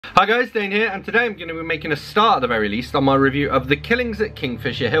Hi guys, Dane here, and today I'm going to be making a start at the very least on my review of The Killings at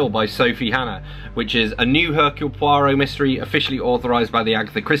Kingfisher Hill by Sophie Hannah, which is a new Hercule Poirot mystery officially authorised by the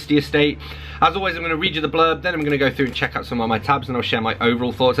Agatha Christie estate. As always, I'm going to read you the blurb, then I'm going to go through and check out some of my tabs, and I'll share my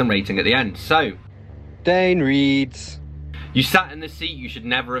overall thoughts and rating at the end. So, Dane reads... You sat in the seat you should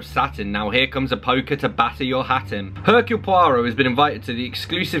never have sat in. Now here comes a poker to batter your hat in. Hercule Poirot has been invited to the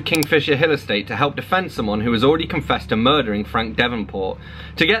exclusive Kingfisher Hill estate to help defend someone who has already confessed to murdering Frank Devonport.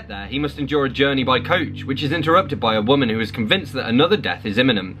 To get there, he must endure a journey by coach, which is interrupted by a woman who is convinced that another death is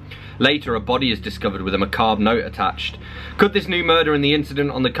imminent. Later, a body is discovered with a macabre note attached. Could this new murder and the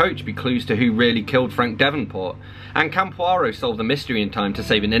incident on the coach be clues to who really killed Frank Devonport? And can Poirot solve the mystery in time to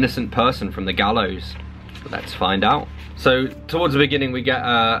save an innocent person from the gallows? Let's find out. So, towards the beginning we get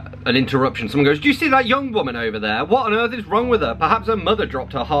an interruption. Someone goes, "Do you see that young woman over there? What on earth is wrong with her? Perhaps her mother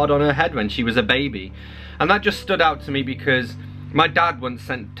dropped her hard on her head when she was a baby." And that just stood out to me because my dad once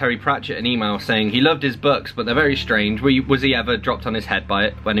sent Terry Pratchett an email saying he loved his books, but they're very strange. Was he ever dropped on his head by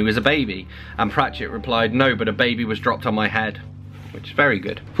it when he was a baby? And Pratchett replied, "No, but a baby was dropped on my head." Which is very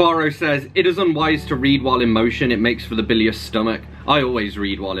good. Poirot says, "It is unwise to read while in motion. It makes for the bilious stomach." I always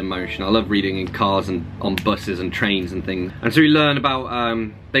read while in motion. I love reading in cars and on buses and trains and things. And so we learn about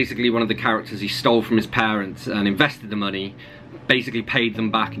basically one of the characters. He stole from his parents and invested the money, basically paid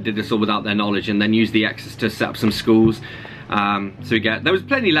them back and did this all without their knowledge, and then used the excess to set up some schools. So we get, there was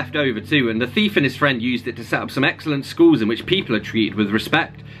plenty left over too, and the thief and his friend used it to set up some excellent schools in which people are treated with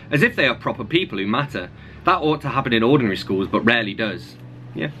respect, as if they are proper people who matter. That ought to happen in ordinary schools, but rarely does.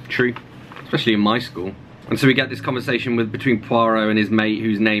 Yeah, true. Especially in my school. And so we get this conversation between Poirot and his mate,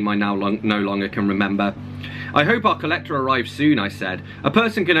 whose name I now no longer can remember. "I hope our collector arrives soon," I said. "A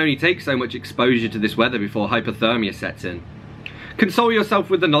person can only take so much exposure to this weather before hypothermia sets in." "Console yourself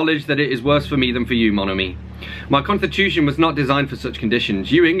with the knowledge that it is worse for me than for you, mon ami. My constitution was not designed for such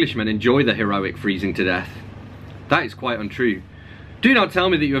conditions. You Englishmen enjoy the heroic freezing to death." That is quite untrue. Do not tell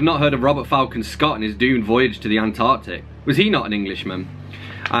me that you have not heard of Robert Falcon Scott and his doomed voyage to the Antarctic. Was he not an Englishman?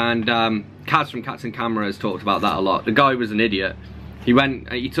 And Kaz from Cats and Camera has talked about that a lot. The guy was an idiot.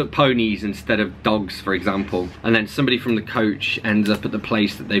 He took ponies instead of dogs, for example. And then somebody from the coach ends up at the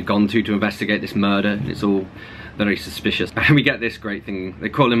place that they've gone to investigate this murder. It's all very suspicious. And we get this great thing. They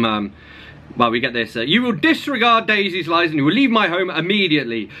call him, well, we get this. "You will disregard Daisy's lies and you will leave my home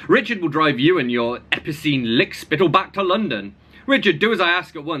immediately. Richard will drive you and your epicene lickspittle back to London. Richard, do as I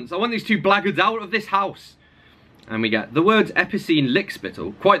ask at once. I want these two blackguards out of this house." And we get, the words epicene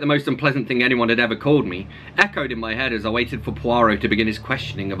lickspittle, quite the most unpleasant thing anyone had ever called me, echoed in my head as I waited for Poirot to begin his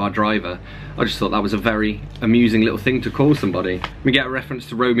questioning of our driver. I just thought that was a very amusing little thing to call somebody. We get a reference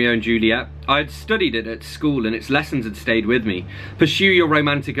to Romeo and Juliet. "I had studied it at school and its lessons had stayed with me. Pursue your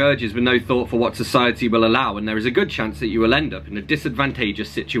romantic urges with no thought for what society will allow, and there is a good chance that you will end up in a disadvantageous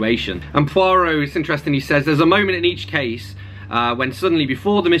situation." And Poirot, it's interesting, he says, "There's a moment in each case when suddenly,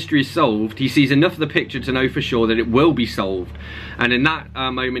 before the mystery is solved, he sees enough of the picture to know for sure that it will be solved. And in that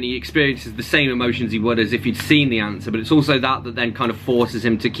moment, he experiences the same emotions he would as if he'd seen the answer, but it's also that then kind of forces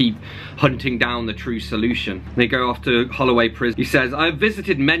him to keep hunting down the true solution." They go off to Holloway Prison. He says, "I have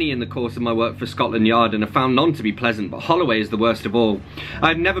visited many in the course of my work for Scotland Yard and have found none to be pleasant, but Holloway is the worst of all. I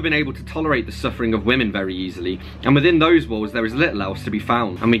have never been able to tolerate the suffering of women very easily, and within those walls there is little else to be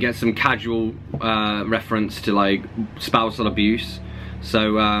found." And we get some casual reference to like spousal abuse.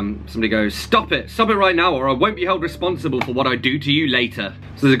 So somebody goes, stop it right now or I won't be held responsible for what I do to you later."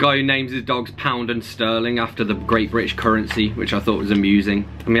 So there's a guy who names his dogs Pound and Sterling after the Great British currency, which I thought was amusing.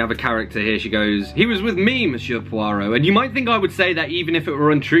 And we have a character here, she goes, "He was with me, Monsieur Poirot, and you might think I would say that even if it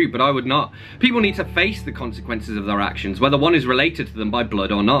were untrue, but I would not. People need to face the consequences of their actions, whether one is related to them by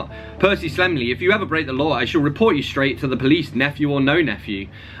blood or not. Percy Slemley, if you ever break the law, I shall report you straight to the police, nephew or no nephew."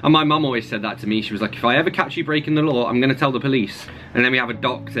 And my mum always said that to me. She was like, "If I ever catch you breaking the law, I'm going to tell the police." And then we have a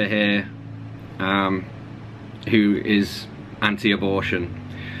doctor here who is anti-abortion.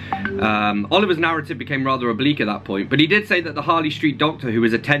 Oliver's narrative became rather oblique at that point, but he did say that the Harley Street doctor who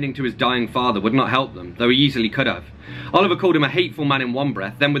was attending to his dying father would not help them, though he easily could have. Oliver called him a hateful man in one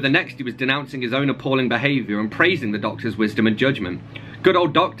breath, then with the next he was denouncing his own appalling behaviour and praising the doctor's wisdom and judgment. Good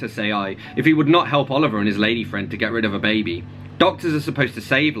old doctor, say I, if he would not help Oliver and his lady friend to get rid of a baby. Doctors are supposed to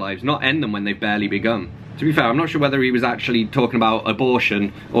save lives, not end them when they've barely begun. To be fair, I'm not sure whether he was actually talking about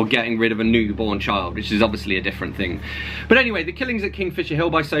abortion or getting rid of a newborn child, which is obviously a different thing. But anyway, The Killings at Kingfisher Hill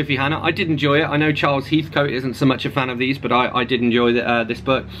by Sophie Hannah. I did enjoy it. I know Charles Heathcote isn't so much a fan of these, but I did enjoy this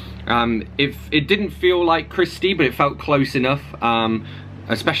book. It didn't feel like Christie, but it felt close enough.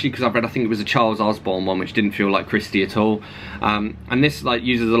 especially because I've read, I think it was a Charles Osborne one, which didn't feel like Christie at all. And this like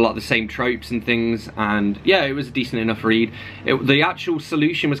uses a lot of the same tropes and things, and yeah, it was a decent enough read. The actual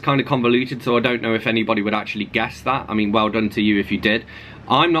solution was kind of convoluted, so I don't know if anybody would actually guess that. I mean, well done to you if you did.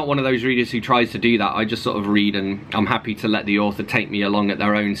 I'm not one of those readers who tries to do that. I just sort of read, and I'm happy to let the author take me along at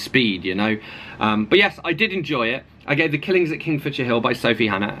their own speed, you know. But yes, I did enjoy it. I gave The Killings at Kingfisher Hill by Sophie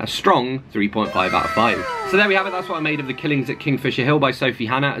Hannah a strong 3.5 out of 5. So there we have it, that's what I made of The Killings at Kingfisher Hill by Sophie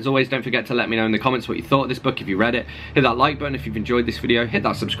Hannah. As always, don't forget to let me know in the comments what you thought of this book if you read it. Hit that like button if you've enjoyed this video, hit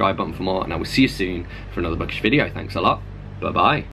that subscribe button for more, and I will see you soon for another bookish video. Thanks a lot, bye bye.